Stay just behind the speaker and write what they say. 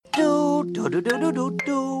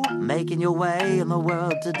Do. Making your way in the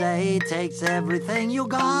world today takes everything you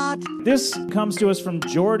got. This comes to us from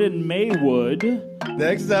Jordan Maywood.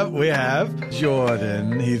 Next up, we have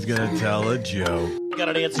Jordan. He's going to tell a joke. Got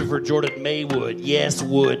an answer for Jordan Maywood. Yes,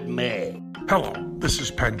 Wood May. Hello, this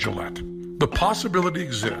is Penn Jillette. The possibility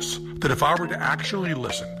exists that if I were to actually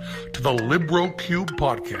listen to the Libro Cube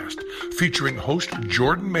podcast featuring host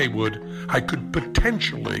Jordan Maywood, I could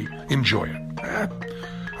potentially enjoy it.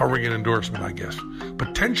 I'll ring an endorsement, I guess.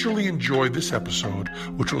 Potentially enjoy this episode,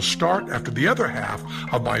 which will start after the other half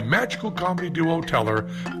of my magical comedy duo Teller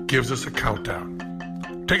gives us a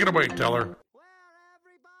countdown. Take it away, Teller.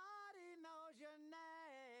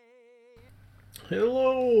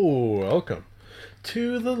 Hello, welcome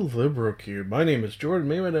to the Libro Cube. My name is Jordan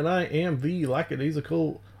Maywood, and I am the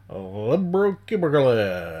lackadaisical Libro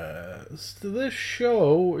Cubiculist. This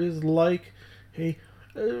show is like a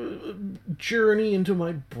journey into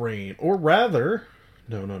my brain, or rather,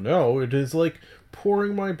 no, it is like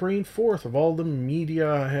pouring my brain forth of all the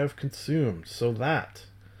media I have consumed, so that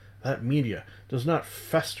media does not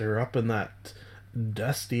fester up in that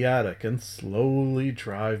dusty attic and slowly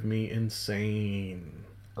drive me insane.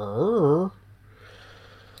 You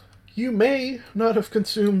may not have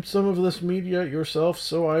consumed some of this media yourself,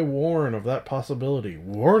 so I warn of that possibility.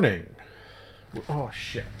 Warning! Oh,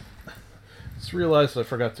 shit. Just realized I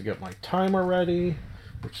forgot to get my timer ready,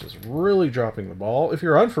 which is really dropping the ball. If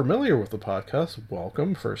you're unfamiliar with the podcast,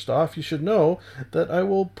 welcome. First off, you should know that I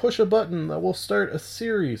will push a button that will start a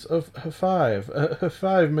series of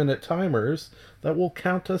 5-minute timers that will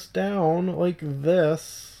count us down like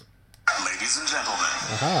this. Ladies and gentlemen,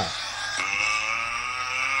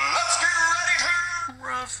 let's get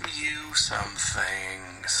ready to review some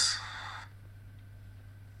things.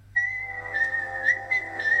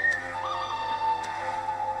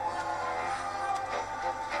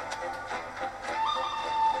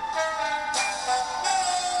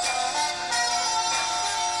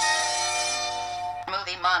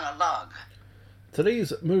 Monologue.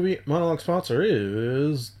 Today's movie monologue sponsor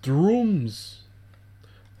is Drums.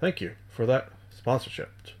 Thank you for that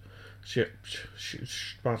sponsorship.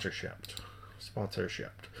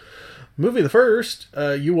 Movie the first,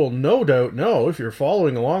 you will no doubt know if you're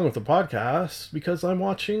following along with the podcast, because I'm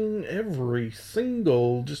watching every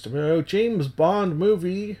single just about James Bond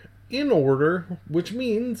movie in order, which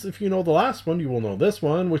means if you know the last one, you will know this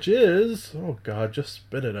one, which is, oh god, just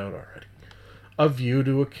spit it out already. A View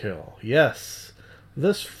to a Kill. Yes,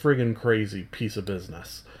 this friggin' crazy piece of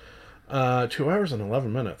business. 2 hours and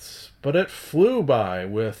 11 minutes. But it flew by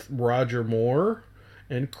with Roger Moore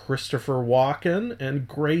and Christopher Walken and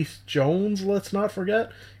Grace Jones, let's not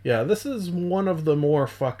forget. Yeah, this is one of the more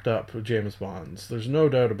fucked up James Bonds. There's no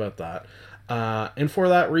doubt about that. And for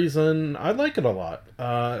that reason, I like it a lot.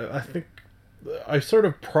 I think I sort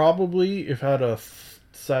of probably, if I had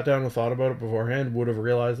sat down and thought about it beforehand, would have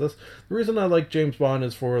realized this. The reason I like James Bond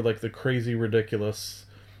is for like the crazy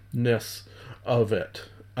ridiculousness of it.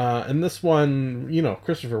 And this one, you know,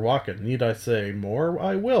 Christopher Walken, need I say more?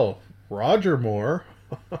 I will. Roger Moore.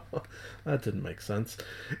 That didn't make sense.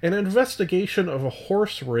 An investigation of a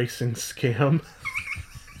horse racing scam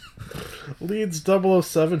leads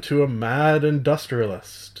 007 to a mad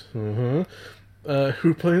industrialist.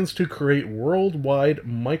 Who plans to create worldwide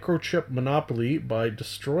microchip monopoly by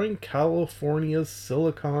destroying California's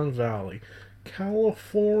Silicon Valley.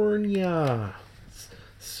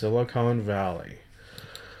 Silicon Valley.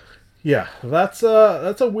 Yeah, that's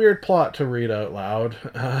a weird plot to read out loud,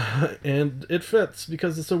 and it fits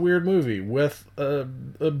because it's a weird movie with a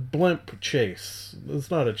blimp chase. It's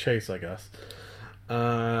not a chase, I guess.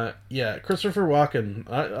 Yeah, Christopher Walken,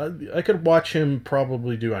 I could watch him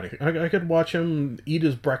probably do anything. I could watch him eat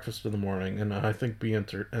his breakfast in the morning and I think be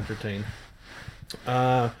entertained.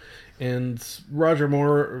 And Roger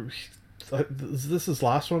Moore, is this his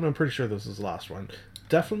last one? I'm pretty sure this is his last one.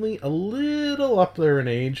 Definitely a little up there in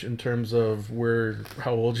age in terms of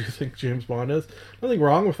how old you think James Bond is. Nothing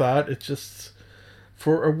wrong with that. It's just,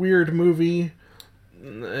 for a weird movie,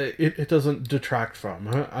 it doesn't detract from.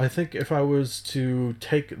 I think if I was to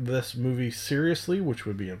take this movie seriously, which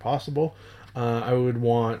would be impossible, I would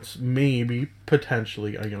want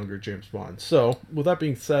potentially a younger James Bond. So, with that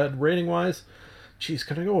being said, rating-wise, geez,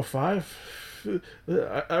 can I go with 5?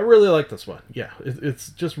 I really like this one. Yeah, it's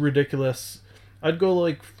just ridiculous. I'd go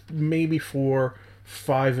like maybe 4,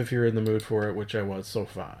 5 if you're in the mood for it, which I was, so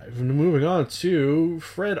 5. And moving on to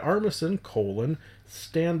Fred Armisen,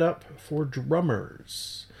 Standup For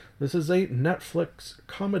Drummers. This is a Netflix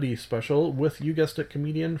comedy special with, you guessed it,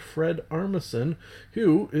 comedian Fred Armisen,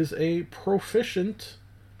 who is a proficient,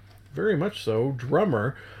 very much so,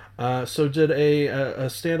 drummer. So did a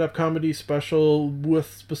stand-up comedy special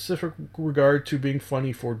with specific regard to being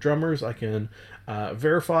funny for drummers. I can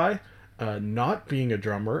verify, not being a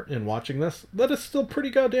drummer and watching this, that is still pretty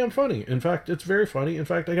goddamn funny. In fact, it's very funny. In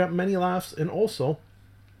fact, I got many laughs, and also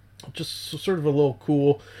just sort of a little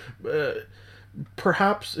cool,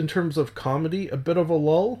 perhaps in terms of comedy, a bit of a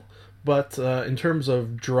lull. But in terms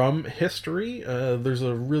of drum history, there's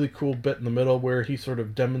a really cool bit in the middle where he sort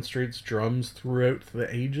of demonstrates drums throughout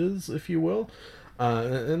the ages, if you will.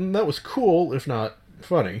 And that was cool, if not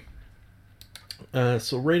funny.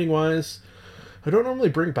 So rating-wise, I don't normally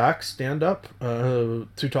bring back stand-up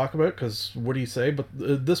to talk about, because what do you say? But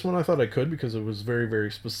this one I thought I could, because it was very, very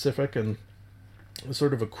specific and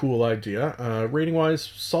sort of a cool idea. Rating-wise,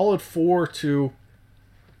 solid 4 to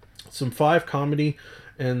some 5 comedy,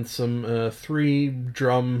 and some 3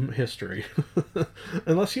 drum history.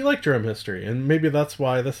 Unless you like drum history. And maybe that's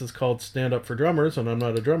why this is called Stand-Up For Drummers, and I'm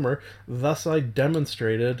not a drummer. Thus I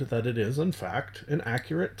demonstrated that it is, in fact, an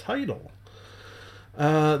accurate title.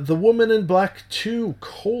 The Woman in Black 2,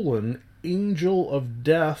 Angel of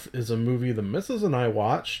Death is a movie the missus and I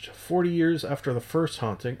watched 40 years after the first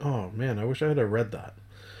haunting. Oh man, I wish I had read that.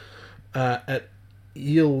 At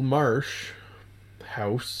Eel Marsh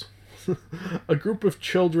House. A group of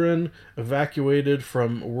children evacuated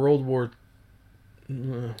from World War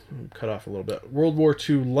II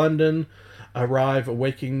London arrive,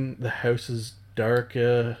 awaking the house's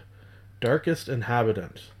darkest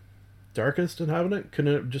inhabitant. Darkest inhabitant? Can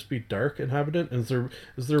it just be dark inhabitant? Is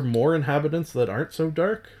there more inhabitants that aren't so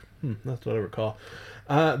dark? That's what I recall.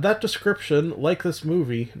 That description, like this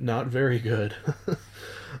movie, not very good.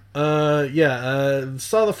 Saw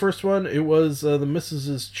the first one. It was the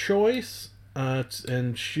missus's choice,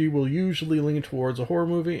 and she will usually lean towards a horror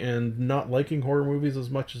movie, and not liking horror movies as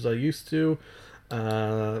much as I used to.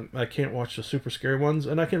 I can't watch the super scary ones,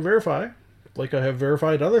 and I can verify, like I have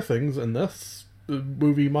verified other things in this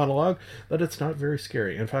movie monologue, that it's not very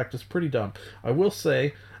scary. In fact, it's pretty dumb. I will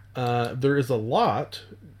say there is a lot,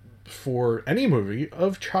 for any movie,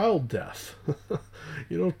 of child death.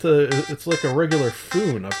 It's like a regular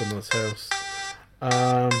foon up in this house.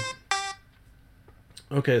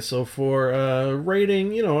 Okay, so for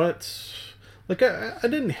rating, it's like I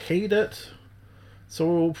didn't hate it,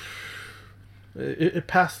 so it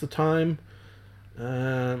passed the time.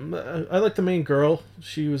 I like the main girl.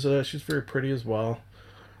 She's very pretty as well.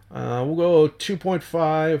 We'll go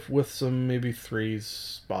 2.5 with some maybe 3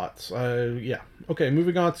 spots. Okay,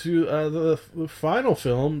 moving on to the final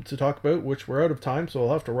film to talk about, which we're out of time, so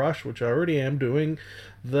I'll have to rush, which I already am doing.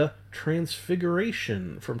 The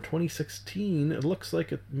Transfiguration from 2016. It looks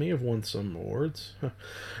like it may have won some awards.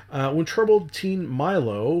 When troubled teen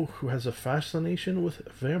Milo, who has a fascination with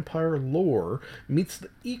vampire lore, meets the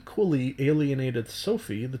equally alienated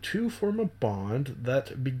Sophie, the two form a bond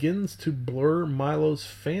that begins to blur Milo's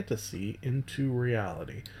fantasy into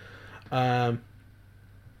reality.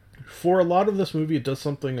 For a lot of this movie, it does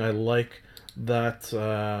something I like that...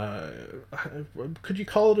 could you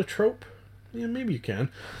call it a trope? Yeah, maybe you can.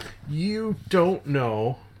 You don't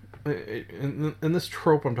know, and this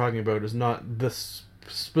trope I'm talking about is not this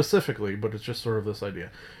specifically, but it's just sort of this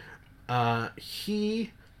idea.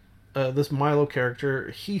 This Milo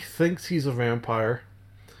character, he thinks he's a vampire,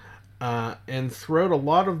 and throughout a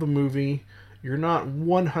lot of the movie, you're not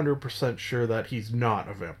 100% sure that he's not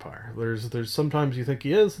a vampire. There's sometimes you think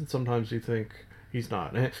he is, and sometimes you think he's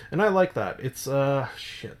not. And I like that. It's, I'm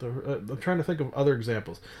trying to think of other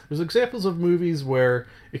examples. There's examples of movies where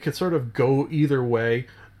it could sort of go either way,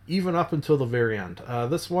 even up until the very end.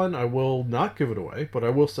 This one, I will not give it away, but I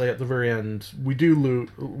will say at the very end, we do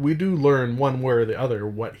learn one way or the other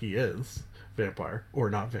what he is, vampire or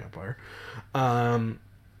not vampire. And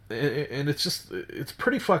it's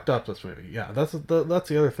pretty fucked up, this movie. Yeah, that's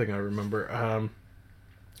the other thing I remember.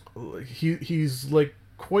 He's like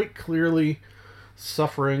quite clearly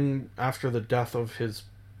suffering after the death of his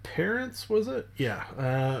parents, was it?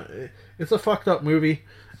 Yeah. It's a fucked up movie,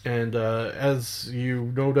 and as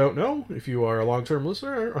you no doubt know, if you are a long-term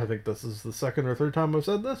listener, I think this is the second or third time I've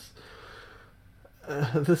said this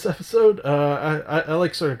episode. I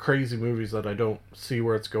like sort of crazy movies that I don't see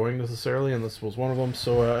where it's going necessarily, and this was one of them,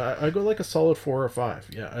 so I go like a solid 4 or 5.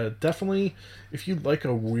 Yeah, definitely, if you like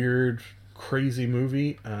a weird, crazy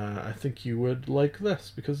movie, I think you would like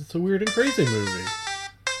this, because it's a weird and crazy movie.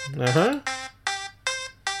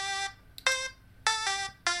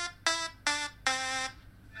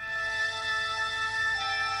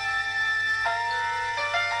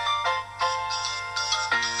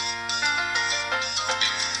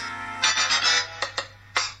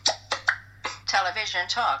 Television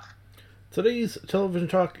talk. Today's television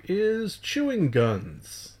talk is Chewing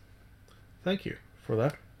Guns. Thank you for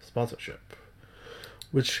that sponsorship.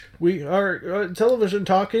 Which we are television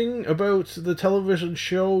talking about the television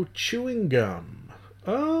show Chewing Gum.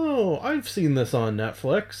 Oh, I've seen this on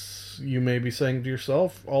Netflix. You may be saying to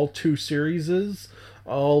yourself, all 2 series,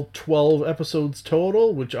 all 12 episodes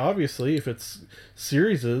total, which obviously, if it's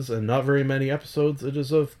series and not very many episodes, it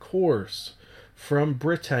is of course from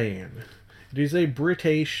Britain. It is a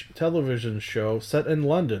British television show set in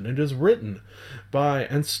London. It is written by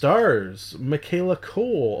and stars Michaela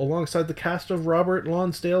Cole alongside the cast of Robert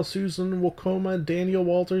Lonsdale, Susan Wokoma, Daniel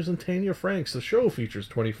Walters, and Tanya Franks. The show features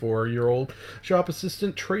 24-year-old shop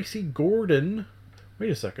assistant Tracy Gordon. Wait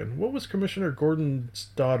a second. What was Commissioner Gordon's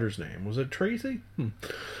daughter's name? Was it Tracy?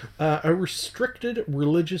 A restricted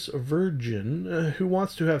religious virgin who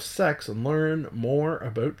wants to have sex and learn more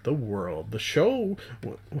about the world. The show...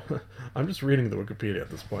 I'm just reading the Wikipedia at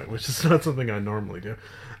this point, which is not something I normally do.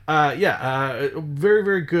 Very,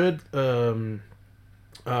 very good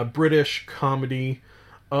British comedy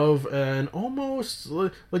of an almost...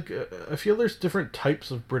 like I feel there's different types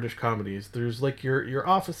of British comedies. There's like your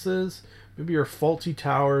Offices... maybe your Faulty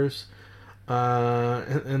Towers,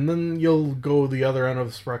 and then you'll go the other end of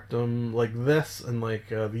the spectrum, like this, and like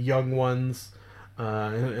the Young Ones,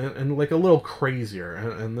 and like a little crazier,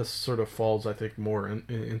 and this sort of falls, I think, more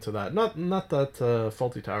into that. Not that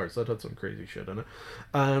Faulty Towers, that had some crazy shit in it,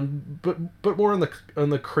 but more on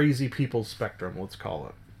the crazy people spectrum, let's call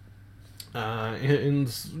it. And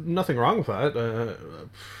nothing wrong with that.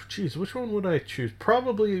 Which one would I choose?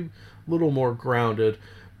 Probably a little more grounded,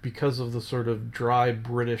 because of the sort of dry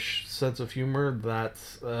British sense of humor that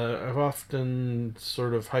I've often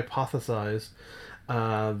sort of hypothesized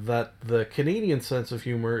that the Canadian sense of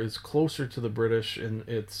humor is closer to the British in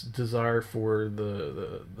its desire for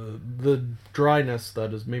the dryness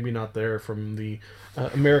that is maybe not there from the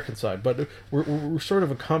American side. But we're sort of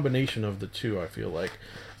a combination of the two, I feel like.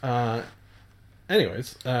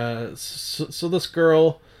 Anyways, so this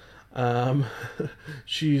girl,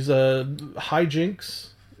 she's hijinks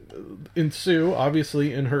ensue,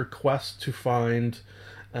 obviously, in her quest to find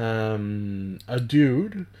a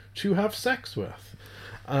dude to have sex with.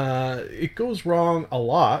 It goes wrong a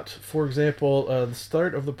lot. For example, the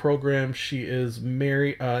start of the program, she is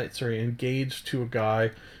engaged to a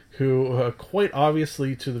guy who, quite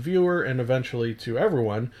obviously to the viewer and eventually to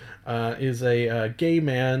everyone, is a gay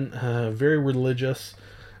man, very religious,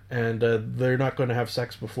 and they're not going to have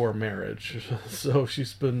sex before marriage. So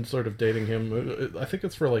she's been sort of dating him, I think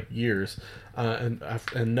it's for like years, and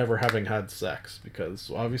never having had sex,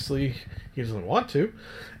 because obviously he doesn't want to,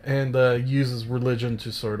 and uses religion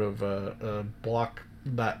to sort of block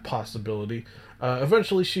that possibility.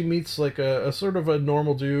 Eventually she meets like a sort of a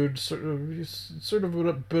normal dude, he's sort of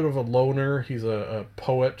a bit of a loner. He's a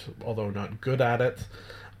poet, although not good at it.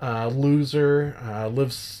 Loser,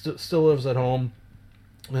 still lives at home.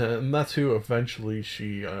 And that's who eventually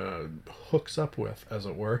she hooks up with, as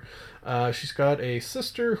it were. She's got a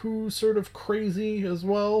sister who's sort of crazy as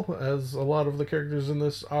well, as a lot of the characters in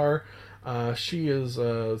this are. She is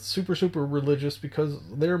super, super religious because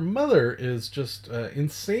their mother is just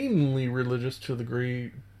insanely religious to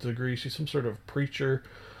the degree she's some sort of preacher.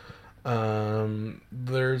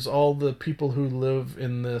 There's all the people who live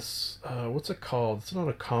in this, what's it called? It's not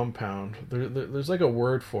a compound. There's like a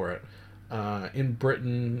word for it. In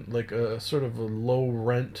Britain, like a sort of a low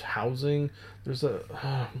rent housing. There's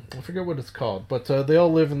I forget what it's called, but they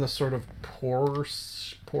all live in this sort of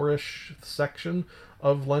poorish section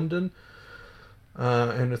of London.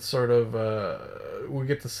 And it's sort of, we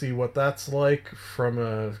get to see what that's like from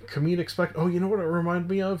a comedic spectrum. Oh, you know what it reminded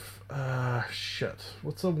me of?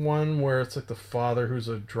 What's the one where it's like the father who's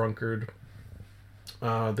a drunkard?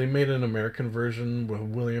 They made an American version with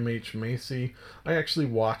William H. Macy. I actually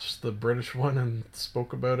watched the British one and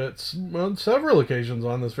spoke about it on several occasions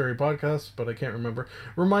on this very podcast, but I can't remember.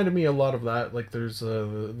 Reminded me a lot of that. Like there's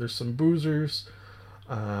some boozers,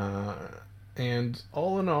 and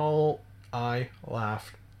all in all, I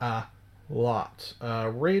laughed a lot.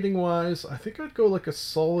 Rating wise, I think I'd go like a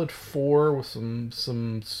solid 4 with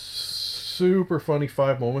some super funny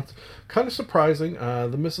 5 moments. Kind of surprising.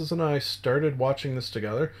 The missus and I started watching this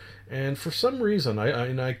together, and for some reason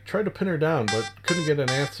I tried to pin her down but couldn't get an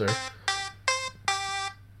answer.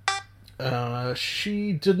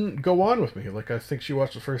 She didn't go on with me. Like, I think she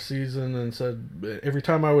watched the first season and said every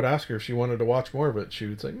time I would ask her if she wanted to watch more of it, she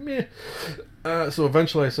would say meh. So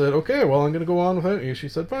eventually I said, okay, well, I'm gonna go on without you. She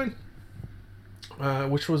said fine,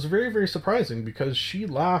 which was very, very surprising because she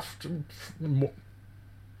laughed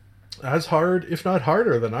as hard, if not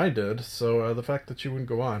harder, than I did. So the fact that you wouldn't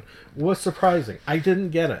go on was surprising. I didn't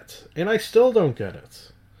get it, and I still don't get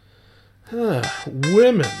it.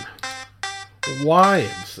 Women,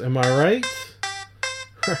 wives, am I right?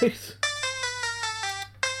 Right?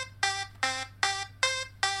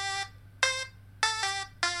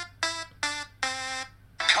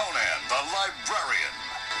 Conan the Librarian.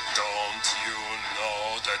 Don't you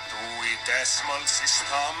know the Dewey Decimal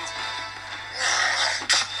System?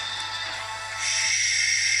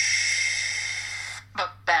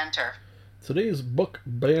 But Banter. Today's book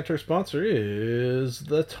banter sponsor is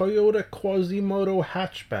the Toyota Quasimodo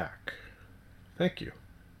hatchback. Thank you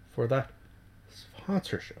for that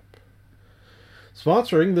sponsorship.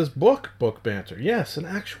 Sponsoring this book banter. Yes, an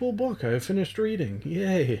actual book I have finished reading.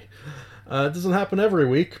 Yay. It doesn't happen every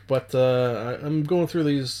week, but I'm going through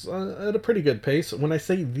these at a pretty good pace. When I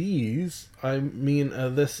say these, I mean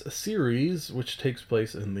this series, which takes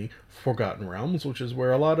place in the Forgotten Realms, which is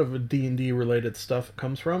where a lot of D&D related stuff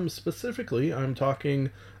comes from. Specifically, I'm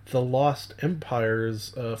talking the Lost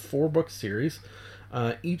Empires 4-book series.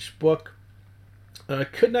 Each book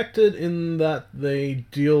connected in that they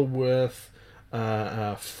deal with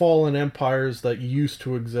fallen empires that used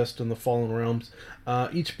to exist in the Fallen Realms.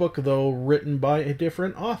 Each book, though, written by a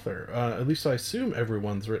different author. At least I assume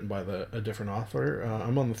everyone's written by a different author.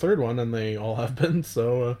 I'm on the third one, and they all have been,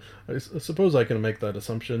 so I suppose I can make that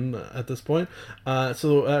assumption at this point.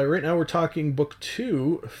 So right now we're talking book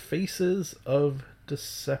 2, Faces of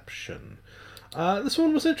Deception. This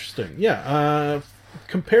one was interesting. Yeah,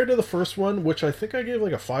 compared to the first one, which I think I gave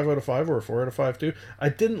like a 5 out of 5 or a 4 out of 5 too, I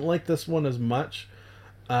didn't like this one as much.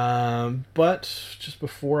 But just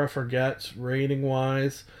before I forget, rating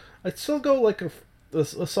wise, I'd still go like a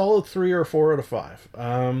solid 3 or 4 out of 5.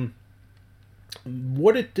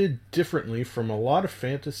 What it did differently from a lot of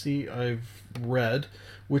fantasy I've read,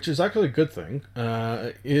 which is actually a good thing,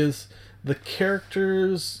 is the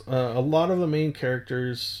characters, a lot of the main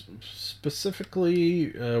characters,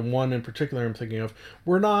 specifically one in particular I'm thinking of,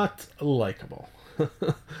 were not likable.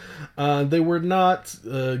 They were not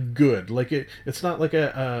good. Like it's not like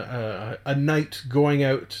a knight going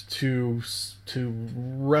out to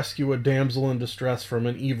rescue a damsel in distress from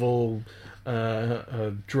an evil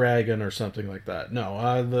dragon or something like that.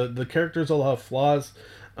 No, the characters all have flaws,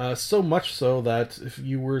 so much so that if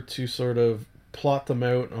you were to sort of plot them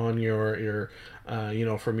out on your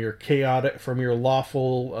from your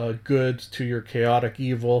lawful good to your chaotic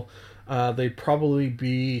evil, they'd probably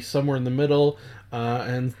be somewhere in the middle,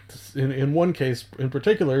 and in one case in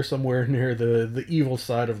particular somewhere near the evil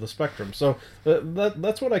side of the spectrum. So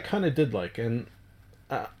that's what I kind of did like. And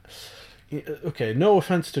okay, no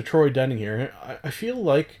offense to Troy Denning here, I feel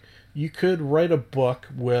like you could write a book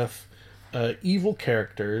with evil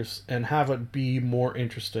characters and have it be more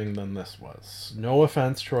interesting than this was. No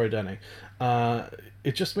offense, Troy Denning.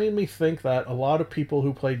 It just made me think that a lot of people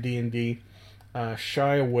who play D&D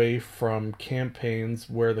shy away from campaigns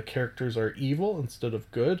where the characters are evil instead of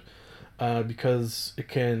good, because it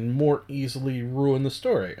can more easily ruin the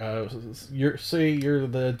story. Say you're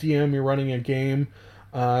the DM, you're running a game,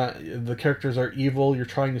 the characters are evil, you're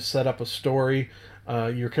trying to set up a story,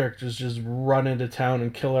 your characters just run into town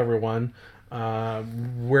and kill everyone.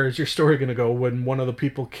 Where's your story going to go when one of the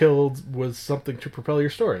people killed was something to propel your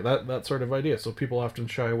story? That sort of idea. So people often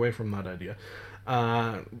shy away from that idea.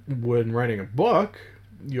 When writing a book,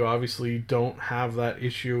 you obviously don't have that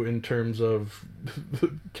issue in terms of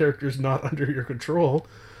characters not under your control.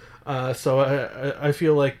 So I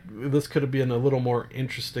feel like this could have been a little more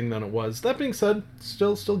interesting than it was. That being said,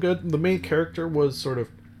 still good. The main character was sort of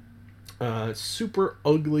super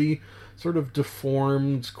ugly, sort of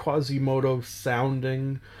deformed, Quasimodo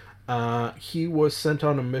sounding. He was sent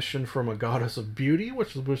on a mission from a goddess of beauty,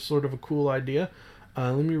 which was sort of a cool idea.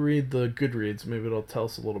 Let me read the Goodreads, maybe it'll tell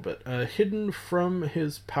us a little bit. Hidden from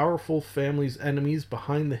his powerful family's enemies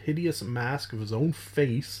behind the hideous mask of his own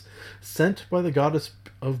face, sent by the goddess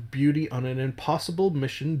of beauty on an impossible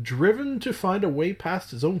mission, driven to find a way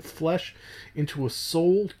past his own flesh into a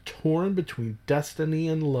soul torn between destiny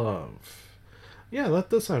and love. Yeah, that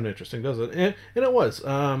does sound interesting, does it? And it was.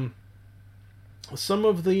 Some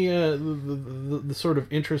of the sort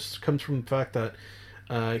of interest comes from the fact that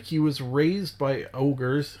he was raised by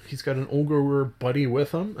ogres. He's got an ogre buddy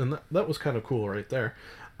with him, and that was kind of cool right there.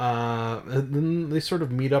 And then they sort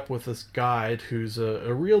of meet up with this guide who's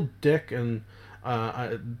a real dick and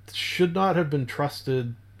should not have been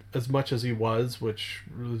trusted as much as he was, which,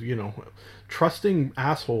 trusting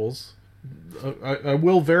assholes, I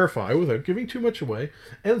will verify without giving too much away,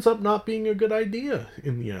 ends up not being a good idea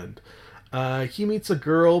in the end. He meets a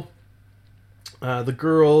girl The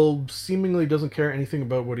girl seemingly doesn't care anything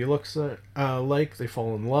about what he looks like. They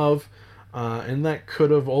fall in love. And that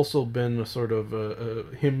could have also been a sort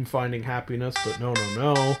of him finding happiness, but no.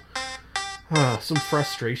 Some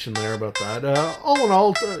frustration there about that. All in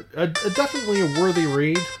all, definitely a worthy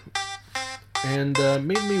read. And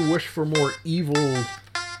made me wish for more evil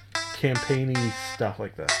campaigny stuff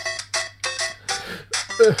like that.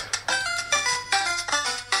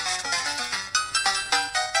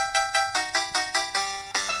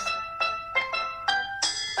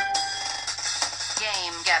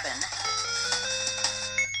 Gabbin.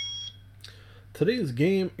 Today's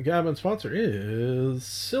game Gabbin sponsor is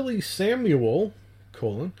Silly Samuel,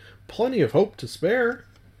 plenty of hope to spare.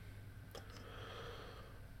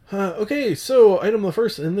 Okay, so item the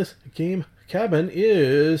first in this game Gabbin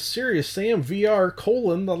is Serious Sam VR,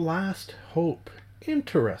 The Last Hope.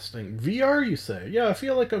 Interesting. VR, you say? Yeah, I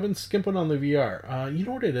feel like I've been skimping on the VR. You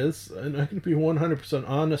know what it is? And I'm going to be 100%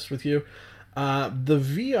 honest with you. The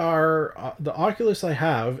VR, the Oculus I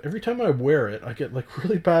have, every time I wear it, I get like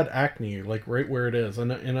really bad acne, like right where it is.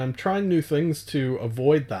 And I'm trying new things to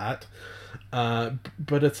avoid that.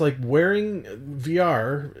 But it's like wearing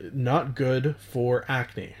VR, not good for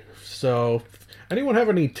acne. So, anyone have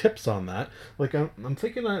any tips on that? Like, I'm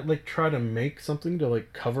thinking I like try to make something to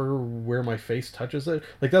like cover where my face touches it.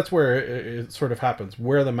 Like that's where it sort of happens.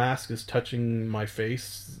 Where the mask is touching my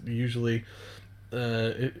face, usually,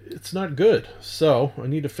 it's not good. So I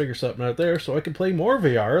need to figure something out there so I can play more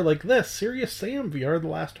VR like this. Serious Sam VR, The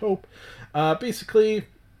Last Hope. Basically,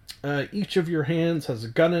 each of your hands has a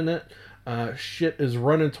gun in it. Shit is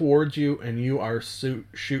running towards you, and you are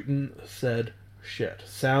shooting said shit.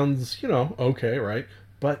 Sounds, okay, right?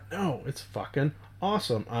 But no, it's fucking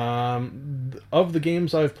awesome. Of the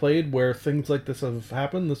games I've played where things like this have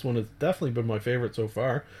happened, this one has definitely been my favorite so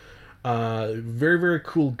far. Very, very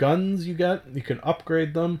cool guns you get. You can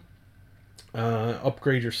upgrade them.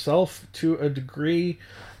 Upgrade yourself to a degree.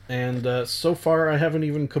 And so far, I haven't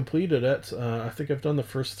even completed it. I think I've done the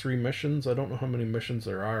first 3 missions. I don't know how many missions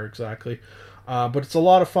there are exactly. But it's a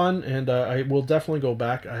lot of fun, and I will definitely go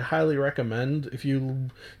back. I highly recommend if you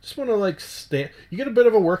just want to, like, stand. You get a bit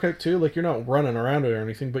of a workout, too. Like, you're not running around it or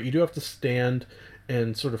anything, but you do have to stand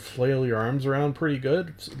and sort of flail your arms around pretty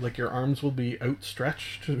good. Like, your arms will be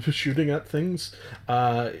outstretched shooting at things.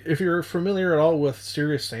 If you're familiar at all with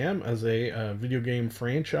Serious Sam as a video game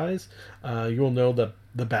franchise, you will know that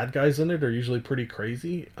the bad guys in it are usually pretty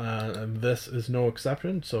crazy. And this is no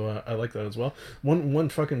exception, so I like that as well. One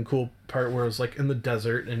fucking cool part where it was like in the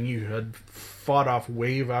desert and you had fought off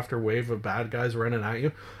wave after wave of bad guys running at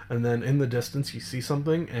you, and then in the distance you see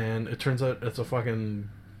something and it turns out it's a fucking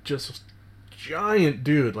just giant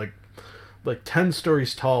dude, like 10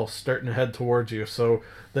 stories tall, starting to head towards you. So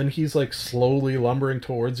then he's like slowly lumbering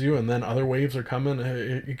towards you, and then other waves are coming.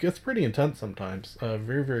 It gets pretty intense sometimes.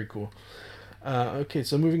 Very, very cool. Okay,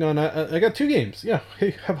 so moving on. I got 2 games. Yeah,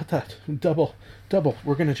 hey, how about that? Double.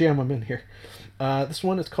 We're gonna jam them in here. This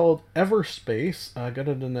one is called Everspace. I got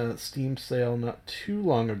it in a Steam sale not too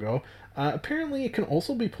long ago. Apparently it can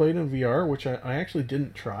also be played in VR, which I actually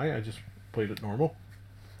didn't try. I just played it normal.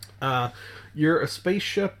 You're a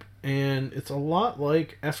spaceship, and it's a lot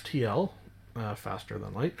like FTL, Faster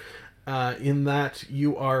Than Light, in that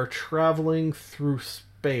you are traveling through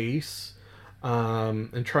space,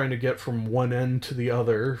 and trying to get from one end to the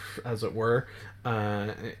other, as it were,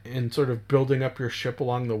 and sort of building up your ship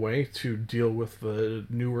along the way to deal with the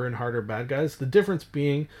newer and harder bad guys. The difference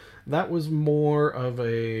being that was more of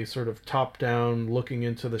a sort of top-down, looking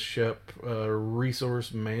into the ship,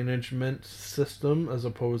 resource management system as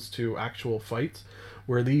opposed to actual fights,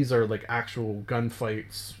 where these are like actual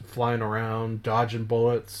gunfights, flying around, dodging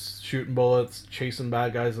bullets, shooting bullets, chasing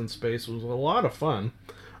bad guys in space. It was a lot of fun.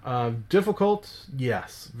 Difficult?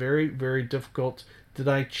 Yes. Very, very difficult. Did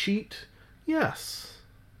I cheat? Yes.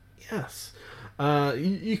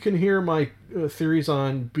 You can hear my theories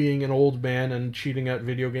on being an old man and cheating at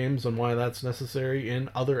video games and why that's necessary in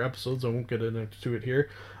other episodes. I won't get into it here.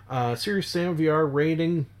 Serious Sam VR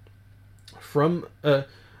rating from a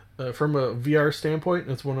VR standpoint,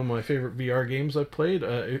 it's one of my favorite VR games I've played.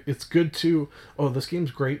 It's good to... this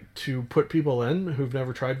game's great to put people in who've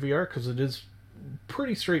never tried VR, because it is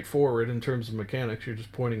pretty straightforward in terms of mechanics. You're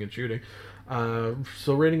just pointing and shooting.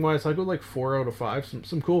 So rating wise, I go like 4 out of 5.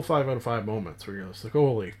 Some cool 5 out of 5 moments where you're just like,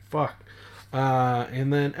 holy fuck.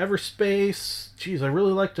 And then Everspace, geez, I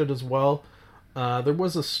really liked it as well. There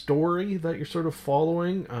was a story that you're sort of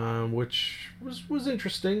following, which was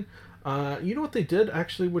interesting. You know what they did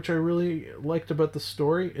actually, which I really liked about the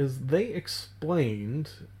story, is they explained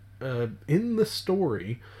in the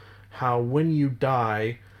story how when you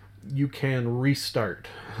die, you can restart.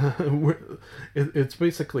 It's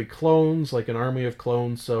basically clones, like an army of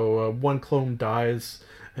clones. So one clone dies,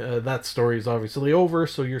 that story is obviously over,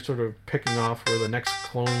 so you're sort of picking off where the next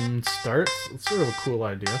clone starts. It's sort of a cool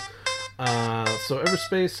idea. So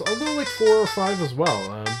Everspace, I'll go like 4 or 5 as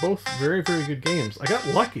well. Both very, very good games. I got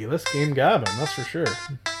lucky this game, Gabbin, that's for sure.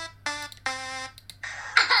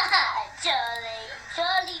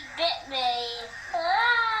 Charlie bit me.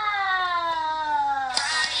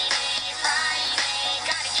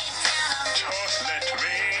 Just let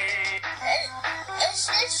me. Is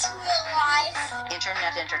this real life?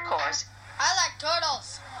 Internet intercourse. I like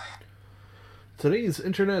turtles. Today's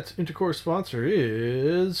Internet Intercourse sponsor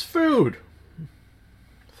is food.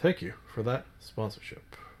 Thank you for that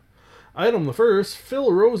sponsorship. Item the first,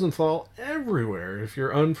 Phil Rosenthal everywhere. If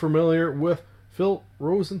you're unfamiliar with Phil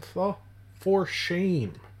Rosenthal, for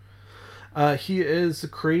shame. He is the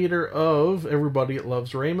creator of Everybody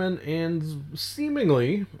Loves Raymond, and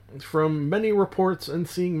seemingly, from many reports and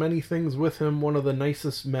seeing many things with him, one of the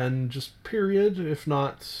nicest men, just period, if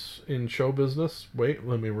not in show business. Wait,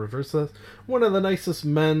 let me reverse that. One of the nicest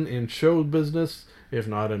men in show business, if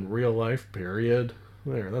not in real life, period.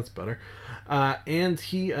 There, that's better. And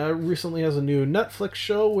he recently has a new Netflix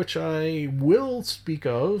show, which I will speak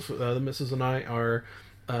of. The missus and I are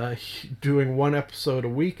doing 1 episode a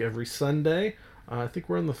week every Sunday. I think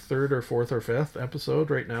we're on the 3rd or 4th or 5th episode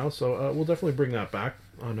right now, so we'll definitely bring that back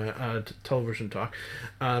on a television talk.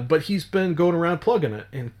 But he's been going around plugging it,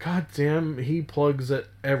 and goddamn, he plugs it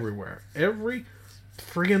everywhere. Every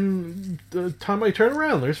friggin' time I turn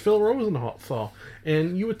around, there's Phil Rosenthal.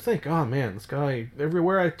 And you would think, oh man, this guy,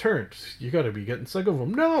 everywhere I turned, you gotta be getting sick of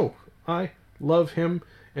him. No! I love him,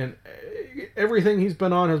 and everything he's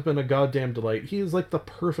been on has been a goddamn delight. He is like the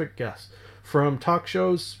perfect guest. From talk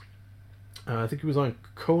shows, I think he was on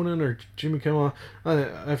Conan or Jimmy Kimmel,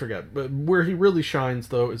 I forget. But where he really shines,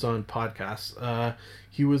 though, is on podcasts.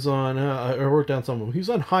 He was on, I wrote down some of them. He was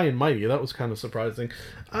on High and Mighty. That was kind of surprising.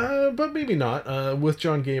 But maybe not. With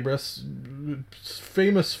John Gabris,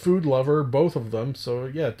 famous food lover, both of them. So,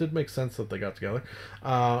 yeah, it did make sense that they got together.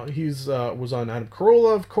 He's was on Adam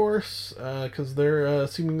Carolla, of course, because they're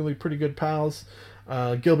seemingly pretty good pals.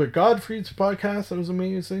 Gilbert Gottfried's podcast, that was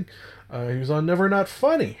amazing. He was on Never Not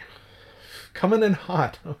Funny. Coming in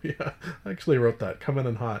hot. Oh yeah, I actually wrote that. Coming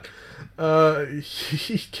in hot.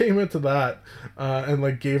 He came into that and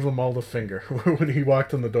like gave them all the finger when he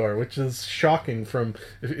walked in the door, which is shocking. From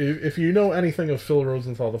if you know anything of Phil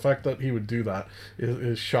Rosenthal, the fact that he would do that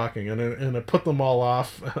is shocking, and it put them all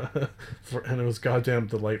off, and it was goddamn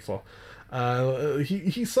delightful.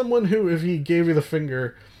 He's someone who, if he gave you the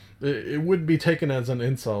finger, it would be taken as an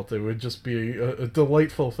insult. It would just be a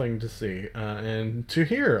delightful thing to see and to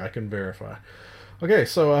hear, I can verify. Okay,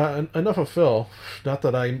 so enough of Phil. Not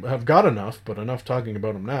that I have got enough, but enough talking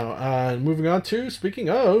about him now. Moving on to, speaking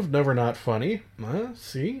of Never Not Funny,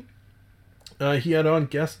 he had on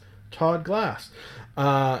guest Todd Glass.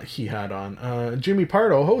 He had on Jimmy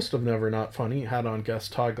Pardo, host of Never Not Funny, had on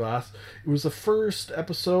guest Todd Glass. It was the first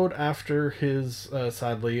episode after his,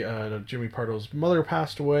 sadly, Jimmy Pardo's mother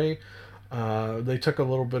passed away. They took a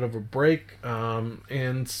little bit of a break,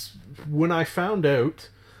 and when I found out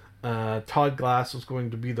Todd Glass was going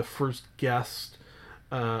to be the first guest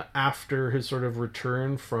after his sort of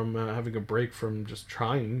return from having a break from just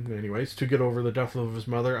trying, anyways, to get over the death of his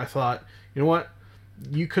mother, I thought, you know what?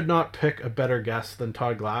 You could not pick a better guest than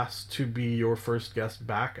Todd Glass to be your first guest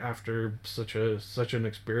back after such an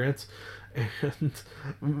experience. And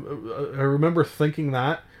I remember thinking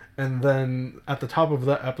that, and then at the top of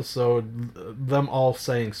that episode, them all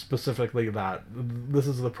saying specifically that this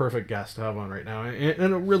is the perfect guest to have on right now,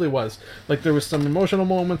 and it really was. Like, there was some emotional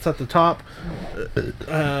moments at the top,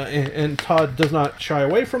 and Todd does not shy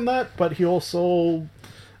away from that, but he also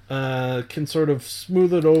can sort of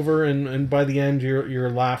smooth it over, and by the end you're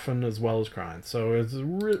laughing as well as crying. So it's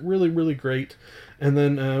really, really great. And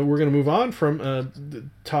then we're going to move on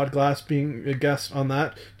from Todd Glass being a guest on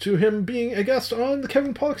that to him being a guest on the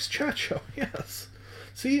Kevin Pollak Chat Show. Yes.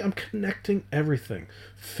 See, I'm connecting everything.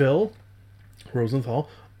 Phil Rosenthal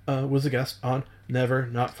was a guest on Never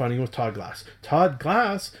Not Funny with Todd Glass. Todd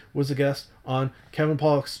Glass was a guest on Kevin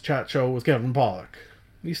Pollak's Chat Show with Kevin Pollak.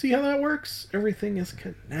 You see how that works? Everything is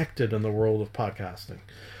connected in the world of podcasting.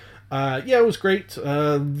 Yeah, it was great.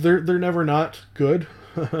 They're never not good.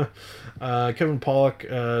 Kevin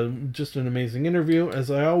Pollak, just an amazing interview.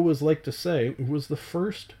 As I always like to say, it was the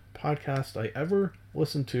first podcast I ever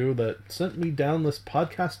listened to that sent me down this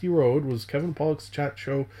podcasty road was Kevin Pollak's Chat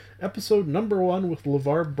Show, episode number 1 with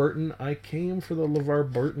LeVar Burton. I came for the LeVar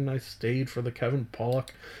Burton, I stayed for the Kevin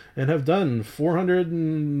Pollak, and have done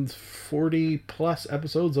 440 plus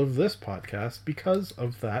episodes of this podcast because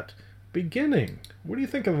of that beginning. What do you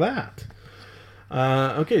think of that?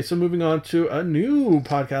 Okay, so moving on to a new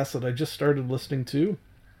podcast that I just started listening to,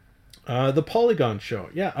 the Polygon Show.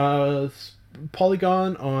 Yeah,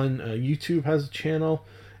 Polygon on YouTube has a channel,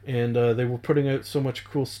 and they were putting out so much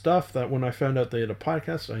cool stuff that when I found out they had a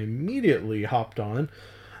podcast, I immediately hopped on.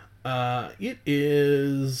 It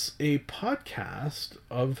is a podcast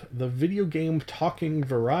of the video game talking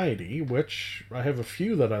variety, which I have a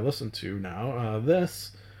few that I listen to now.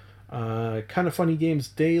 This, Kind of Funny Games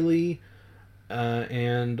Daily,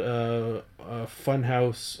 and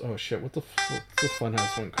Funhouse. Oh shit! What's the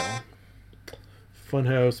Funhouse one called?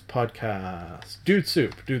 Funhouse podcast. Dude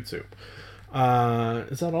Soup. Is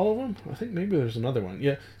that all of them? I think maybe there's another one.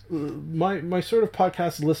 Yeah, my sort of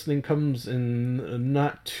podcast listening comes in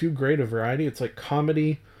not too great a variety. It's like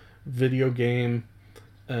comedy, video game,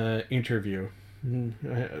 interview.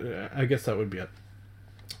 I guess that would be it.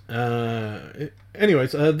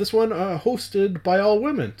 Anyways, this one hosted by all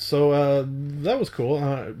women, so that was cool.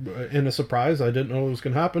 And a surprise, I didn't know it was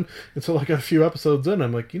gonna happen until like a few episodes in.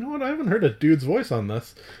 I'm like, you know what? I haven't heard a dude's voice on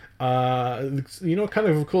this. Kind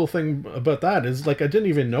of a cool thing about that is like I didn't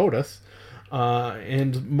even notice.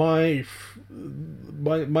 And my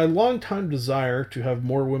long-time desire to have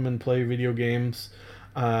more women play video games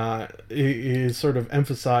is sort of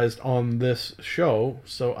emphasized on this show,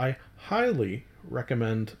 so I highly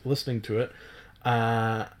recommend listening to it.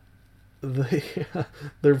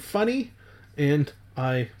 They're funny and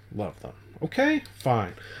I love them. Okay,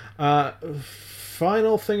 fine.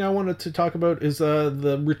 Final thing I wanted to talk about is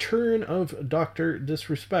the return of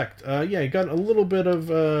DrDisrespect. He got a little bit of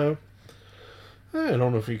I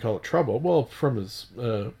don't know if you call it trouble. Well, from his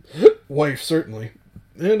wife certainly,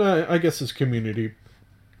 and I guess his community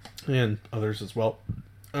and others as well.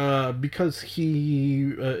 Because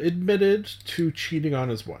he admitted to cheating on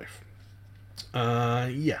his wife.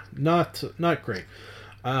 Not great.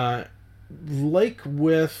 Like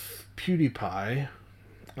with PewDiePie,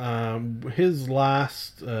 his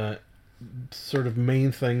last sort of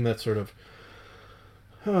main thing that sort of...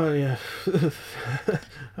 Oh, yeah.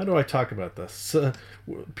 How do I talk about this?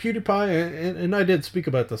 PewDiePie, and I did speak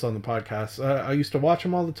about this on the podcast. I used to watch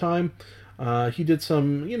him all the time. He did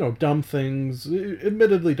some, dumb things,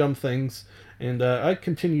 admittedly dumb things, and I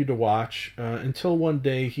continued to watch until one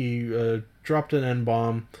day he dropped an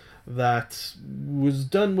N-bomb that was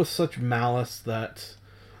done with such malice that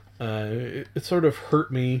it sort of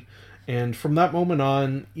hurt me. And from that moment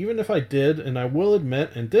on, even if I did, and I will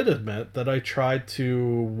admit, and did admit, that I tried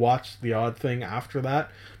to watch the odd thing after that,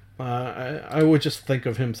 I would just think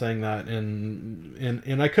of him saying that,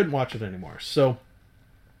 and I couldn't watch it anymore. So...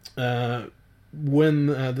 when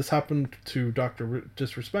this happened to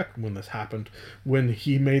DrDisrespect, when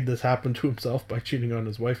he made this happen to himself by cheating on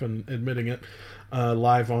his wife and admitting it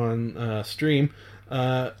live on stream,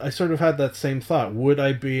 I sort of had that same thought. Would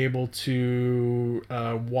I be able to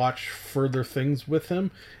watch further things with him?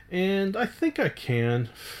 And I think I can.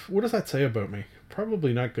 What does that say about me?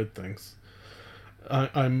 Probably not good things.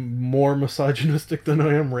 I'm more misogynistic than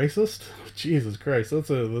I am racist. Jesus Christ, that's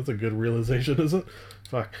a good realization, isn't it?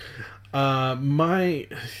 Fuck.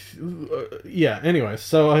 Anyway,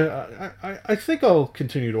 so I think I'll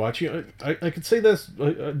continue to watch. I could say this.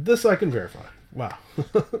 This I can verify. Wow.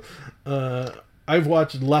 I've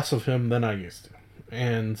watched less of him than I used to,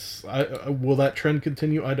 and will that trend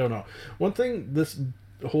continue? I don't know. One thing this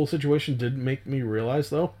whole situation did make me realize,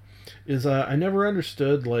 though, is I never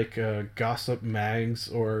understood like gossip mags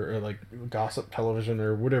or like gossip television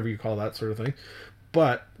or whatever you call that sort of thing,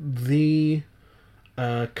 but the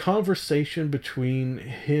conversation between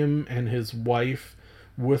him and his wife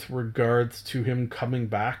with regards to him coming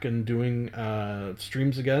back and doing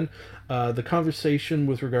streams again, the conversation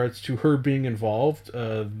with regards to her being involved,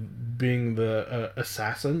 being the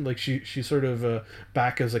assassin, like she's sort of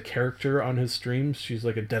back as a character on his streams. She's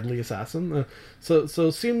like a deadly assassin. So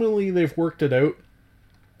seemingly they've worked it out,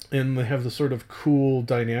 and they have the sort of cool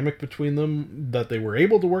dynamic between them that they were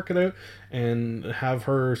able to work it out and have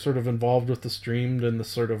her sort of involved with the streamed and the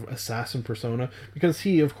sort of assassin persona, because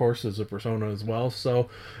he, of course, is a persona as well. So,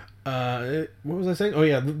 what was I saying? Oh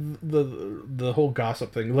yeah, the whole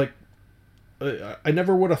gossip thing. Like, I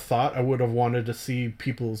never would have thought I would have wanted to see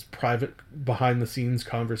people's private behind-the-scenes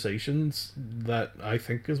conversations. That, I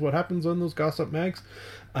think, is what happens on those gossip mags.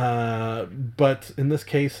 But in this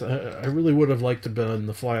case, I really would have liked to be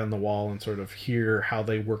the fly on the wall and sort of hear how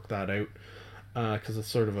they work that out. Because it's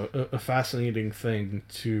sort of a fascinating thing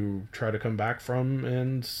to try to come back from.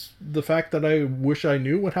 And the fact that I wish I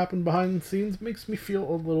knew what happened behind the scenes makes me feel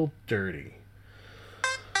a little dirty.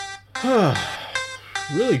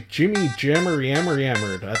 Really Jimmy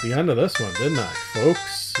Yammered at the end of this one, didn't I,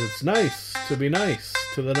 folks? It's nice to be nice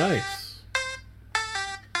to the nice.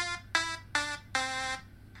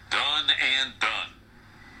 Done and done.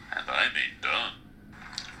 And I mean done.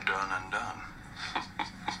 Done and done.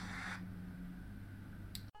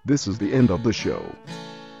 This is the end of the show.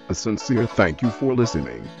 A sincere thank you for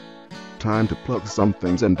listening. Time to plug some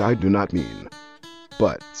things, and I do not mean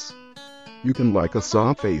butts. You can like us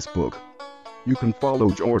on Facebook. You can follow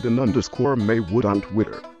Jordan_Maywood on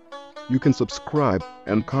Twitter. You can subscribe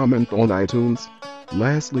and comment on iTunes.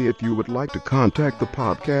 Lastly, if you would like to contact the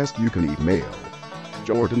podcast, you can email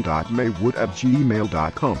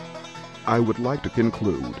jordan.maywood@gmail.com. I would like to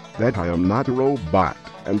conclude that I am not a robot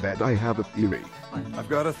and that I have a theory. I've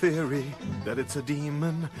got a theory that it's a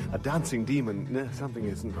demon, a dancing demon. Something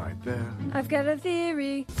isn't right there. I've got a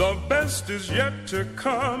theory. The best is yet to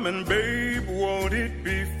come, and babe, won't it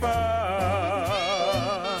be fine?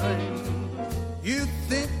 You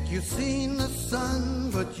think you've seen the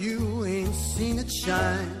sun, but you ain't seen it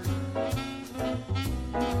shine.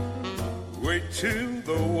 Wait till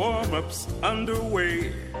the warm-up's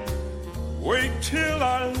underway. Wait till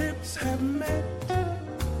our lips have met.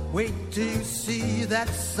 Wait till you see that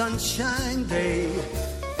sunshine day.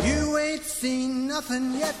 You ain't seen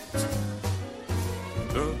nothing yet.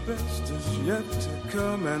 The best is yet to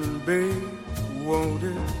come, and babe, won't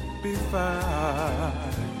it be fine?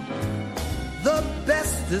 The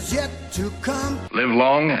best is yet to come. Live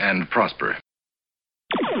long and prosper.